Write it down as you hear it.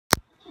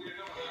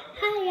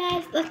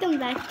welcome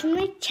back to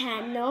my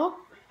channel,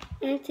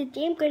 and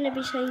today I'm going to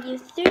be showing you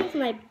 3 of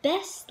my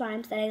best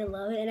slimes that I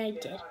love and I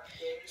did.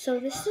 So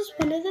this is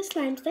one of the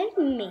slimes that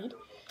I made.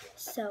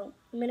 So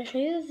I'm going to show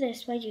you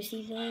this one. You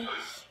see this?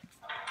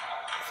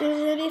 So this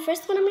is going to be the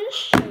first one I'm going to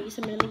show you.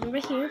 So I'm going to leave it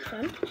right here in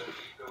front.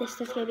 This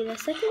is going to be the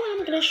second one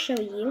I'm going to show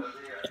you.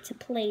 It's a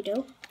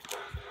Play-Doh.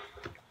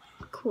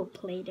 Cool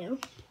Play-Doh.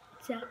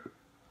 It's a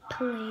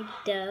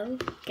Play-Doh.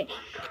 Okay,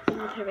 I'm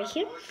going to put it right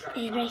here.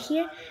 And right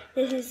here,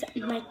 this is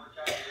my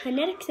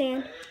kinetic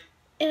sand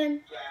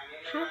and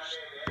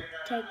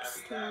hashtag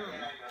slime.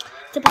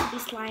 It's about to be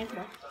slime,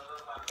 but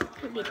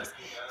maybe it is.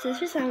 So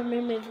this is how I'm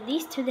going to remove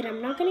these 2 that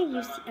I'm not going to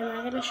use. I'm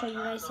not going to show you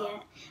guys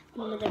yet. I'm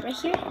going to move it right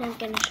here, and I'm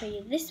going to show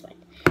you this one.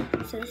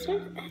 So this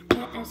one,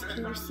 as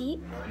can you see,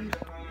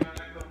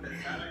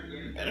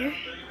 there.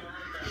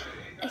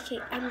 Okay,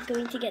 I'm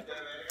going to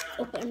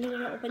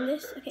open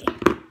this. Okay.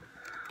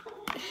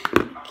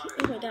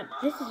 Oh my god,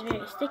 this is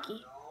very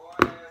sticky.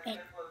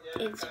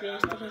 It's very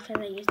sticky because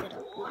I used it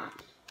a lot.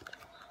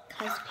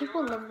 Because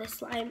people love this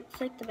slime. It's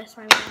like the best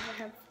slime I ever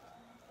have.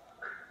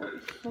 Well,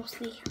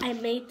 mostly, I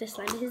made this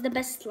slime. This is the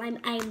best slime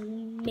I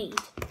made.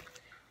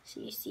 So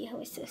you see how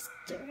it's so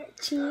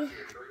stretchy.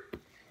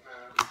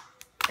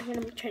 I'm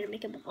going to try to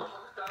make a bubble.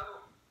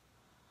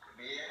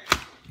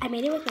 I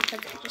made it with my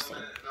cousin, just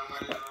saying.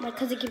 My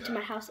cousin came to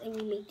my house and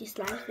we made these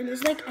slimes. And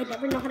it's like, I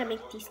never know how to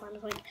make these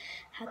slimes. Like,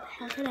 how the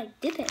hell did I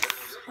do this?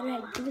 How did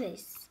I do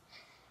this?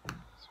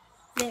 It's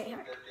very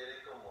hard.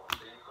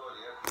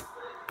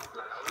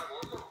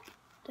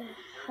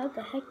 How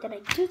the heck did I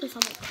do this?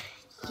 I'm like,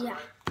 yeah.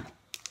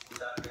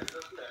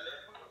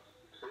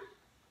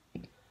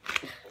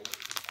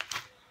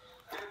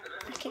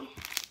 Okay.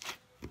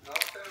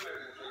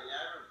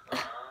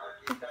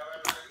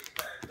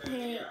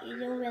 Hey, you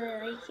don't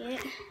really like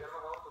it.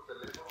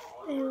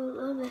 I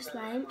love the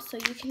slime, so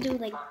you can do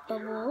like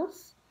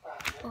bubbles.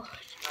 Oh,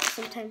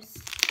 sometimes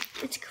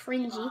it's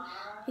cringy.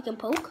 You can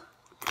poke.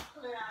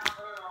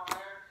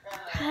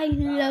 I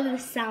love the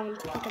sound.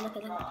 Look.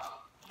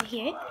 You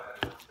hear it?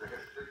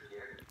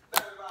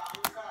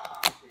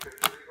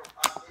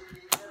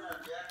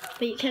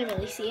 But you can't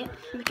really see it.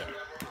 Okay.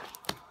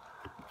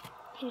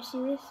 Can you see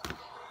this?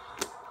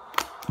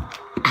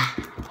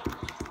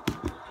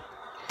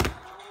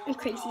 I'm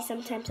crazy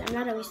sometimes. I'm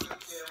not always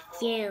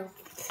skilled.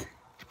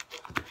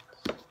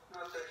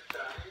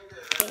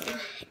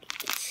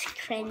 It's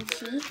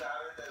crunchy.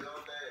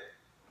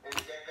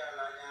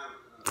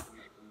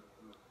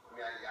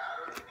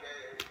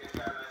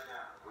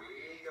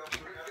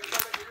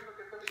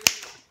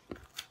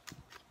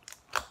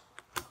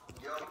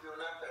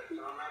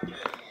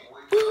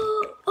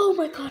 Oh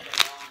my god.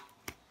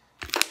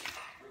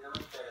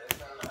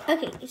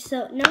 Okay,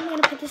 so now I'm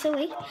gonna put this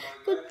away.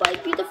 Goodbye,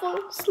 beautiful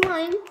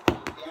slime.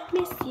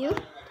 Miss you.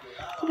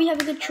 Hope you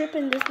have a good trip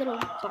in this little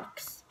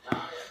box.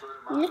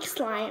 Next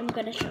slime I'm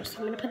gonna show. So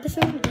I'm gonna put this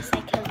on this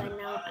side because I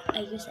know I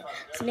use it.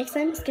 So next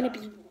time it's gonna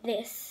be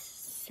this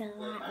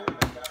slime.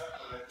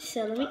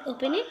 So let me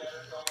open it.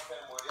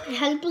 It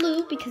has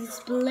blue because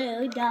it's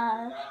blue,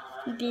 duh.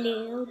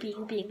 Blue.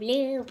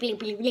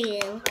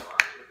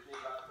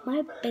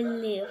 My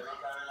blue.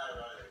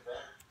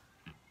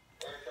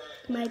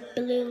 My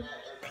blue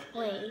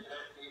clay.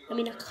 I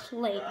mean a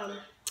clay.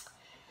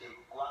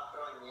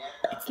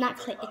 It's not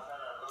clay.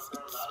 It's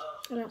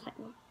not clay.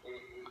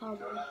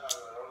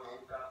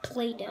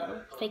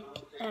 Play-Doh. Fake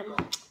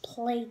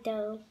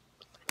Play-Doh.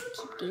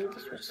 Keep doing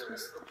this.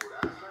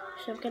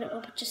 So I'm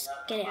gonna just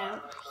get it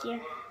out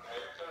here.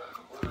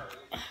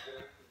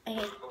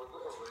 Okay.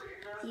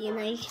 You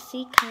know, you can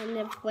see kind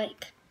of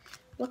like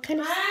what kind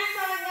of.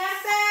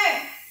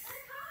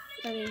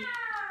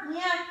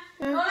 Mía,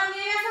 no, la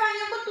mía ya se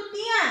bañó con tu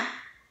tía.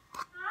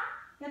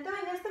 ¿Ya te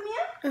bañaste,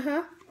 Mía? Ajá.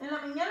 ¿En la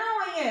mañana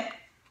o ayer?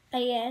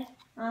 Ayer.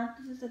 Ah,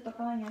 entonces te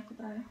toca bañarte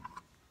otra vez.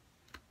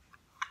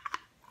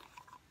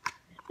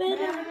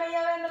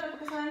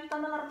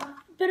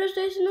 Pero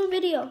estoy haciendo un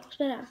video.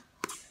 Espera.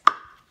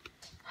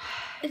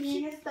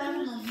 Okay,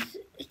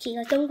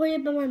 guys, don't worry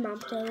about my mom.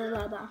 Blah,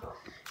 blah, blah.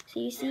 So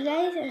you see,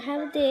 guys, I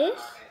have this.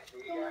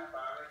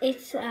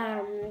 It's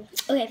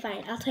okay,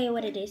 fine. I'll tell you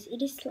what it is.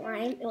 It is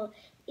slime. Well,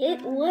 it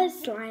was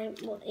slime.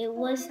 Well, it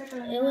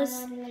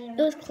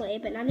was clay,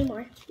 but not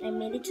anymore. I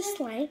made it to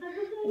slime.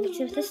 I mixed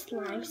it with the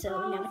slime, so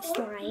now it's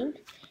slime.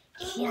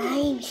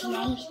 Slime.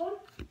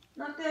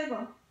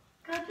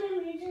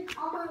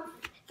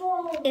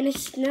 And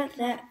it's not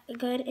that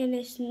good, and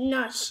it's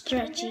not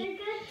stretchy.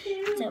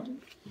 So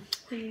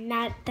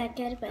not that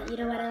good, but you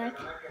know what I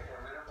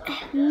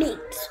like?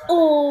 Mix.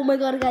 Oh my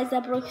god, guys,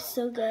 that broke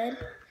so good.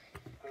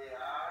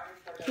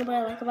 You know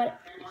what I like about it?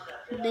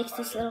 It makes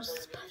this little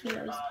puffy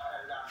noise.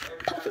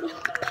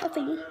 Puffy.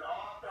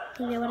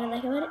 You know what I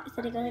like about it? Is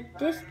that it goes like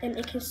this, and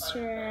it can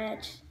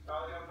stretch.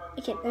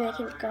 It can go like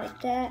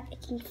that.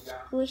 It can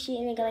squish it,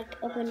 and it can like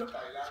open it,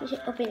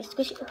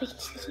 squish it.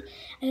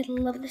 I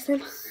love this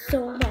slime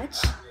so much.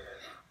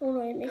 Oh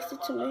no, it makes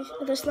it to my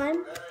other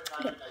slime.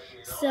 Okay,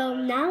 so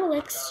now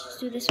let's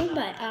do this one,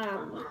 but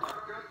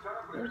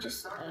let me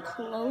just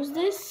close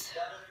this.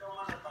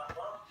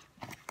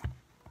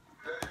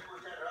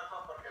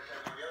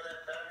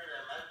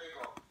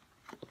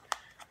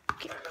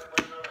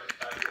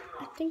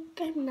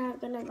 think I'm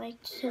not gonna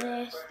like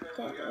this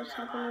that is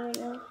happening right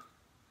now.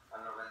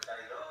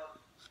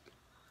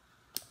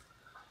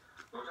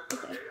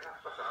 Okay.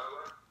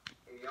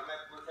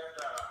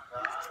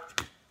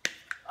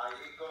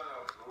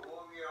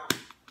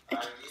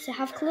 Okay, so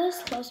half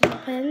close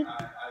open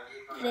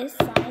this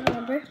side,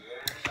 remember?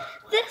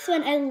 This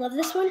one, I love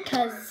this one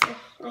because,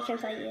 I can't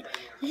tell you,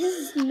 this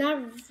is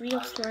not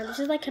real slime. This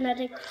is like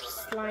kinetic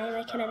slime,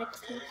 like kinetic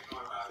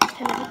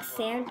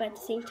sand, but at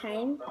the same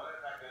time,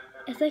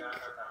 it's like,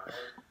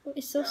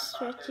 it's so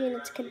stretchy and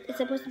it's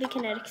supposed to be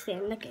kinetic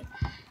sand. Okay,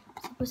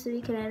 it's supposed to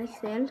be kinetic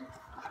sand.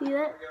 See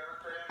that?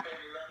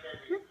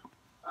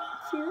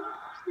 See that?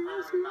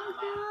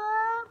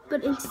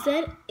 But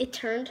instead, it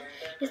turned.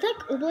 It's like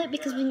oobleck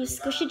because when you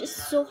squish it, it's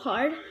so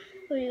hard.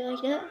 When you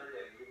like that,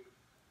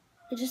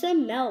 it just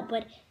doesn't melt,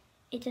 but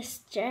it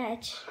just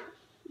stretch.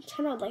 It's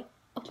kind of like,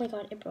 oh my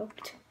god, it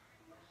broke.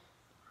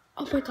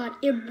 Oh my god,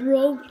 it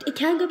broke. It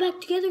can't go back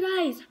together,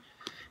 guys.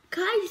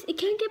 Guys, it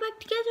can't get back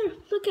together.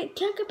 Look, it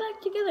can't get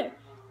back together.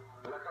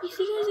 You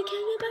see, guys, it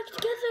can't get back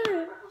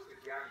together.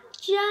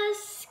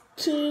 Just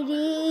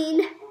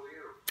kidding.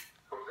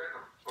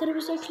 I thought it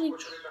was actually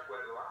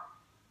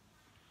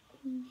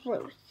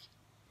gross.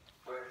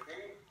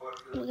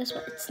 Well, guess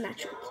what? It's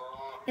natural.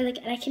 And like,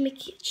 I can make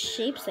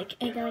shapes like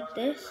I go like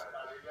this.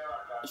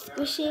 You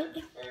squish it.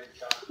 You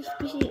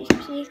squish it. You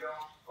squish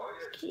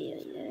it.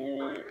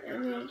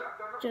 And then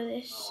do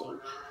this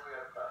shape.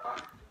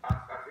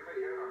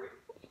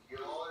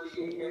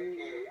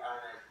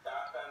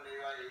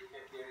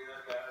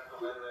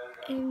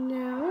 And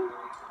now,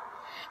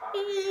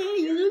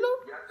 you don't know.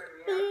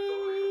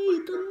 You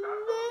don't know.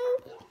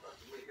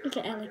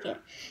 Okay, I like it.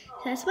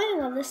 That's why I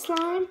love this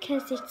slime,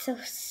 because it's so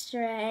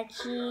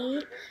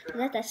stretchy.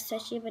 Not that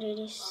stretchy, but it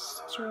is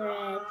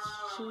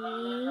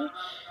stretchy.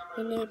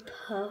 And it's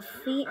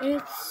puffy. And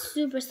it's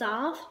super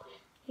soft.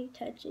 It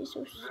touches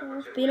so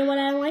soft. But you know what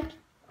I don't like?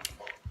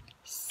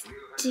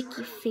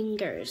 Sticky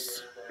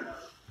fingers.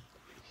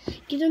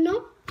 You don't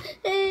know?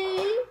 Hey,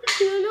 you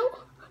don't know?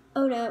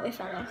 Oh no, it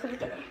fell off.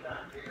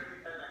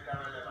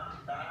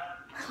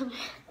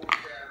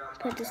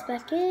 Put this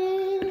back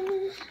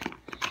in.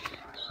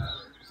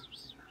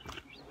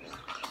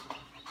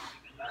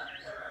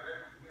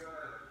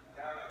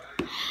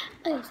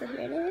 Okay, so here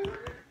it is.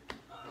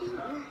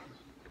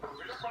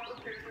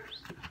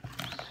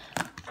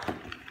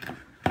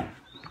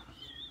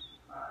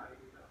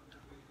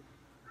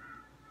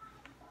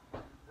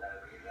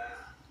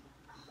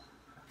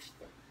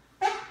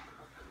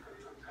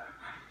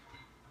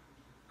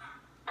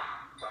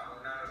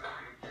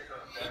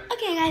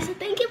 Okay, guys, so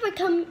thank you for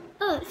coming.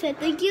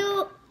 Thank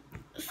you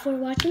for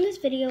watching this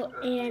video,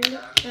 and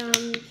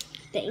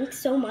thanks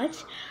so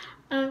much.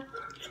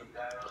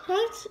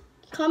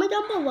 Comment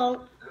down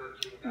below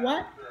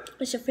what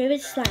is your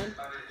favorite slime,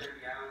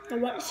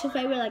 and what's your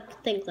favorite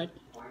thing, like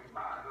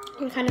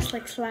what kind of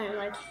like slime,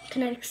 like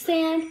kinetic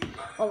sand,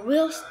 or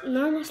real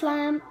normal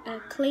slime,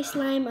 clay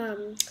slime,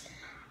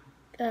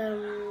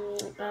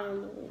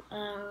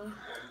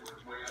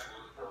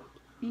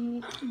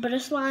 butter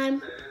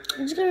slime.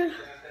 I'm just gonna.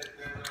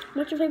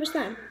 What's your favorite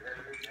slime?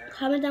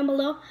 Comment down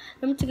below.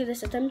 Remember to give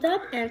this a thumbs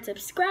up and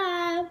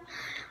subscribe.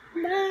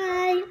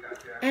 Bye.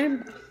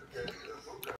 And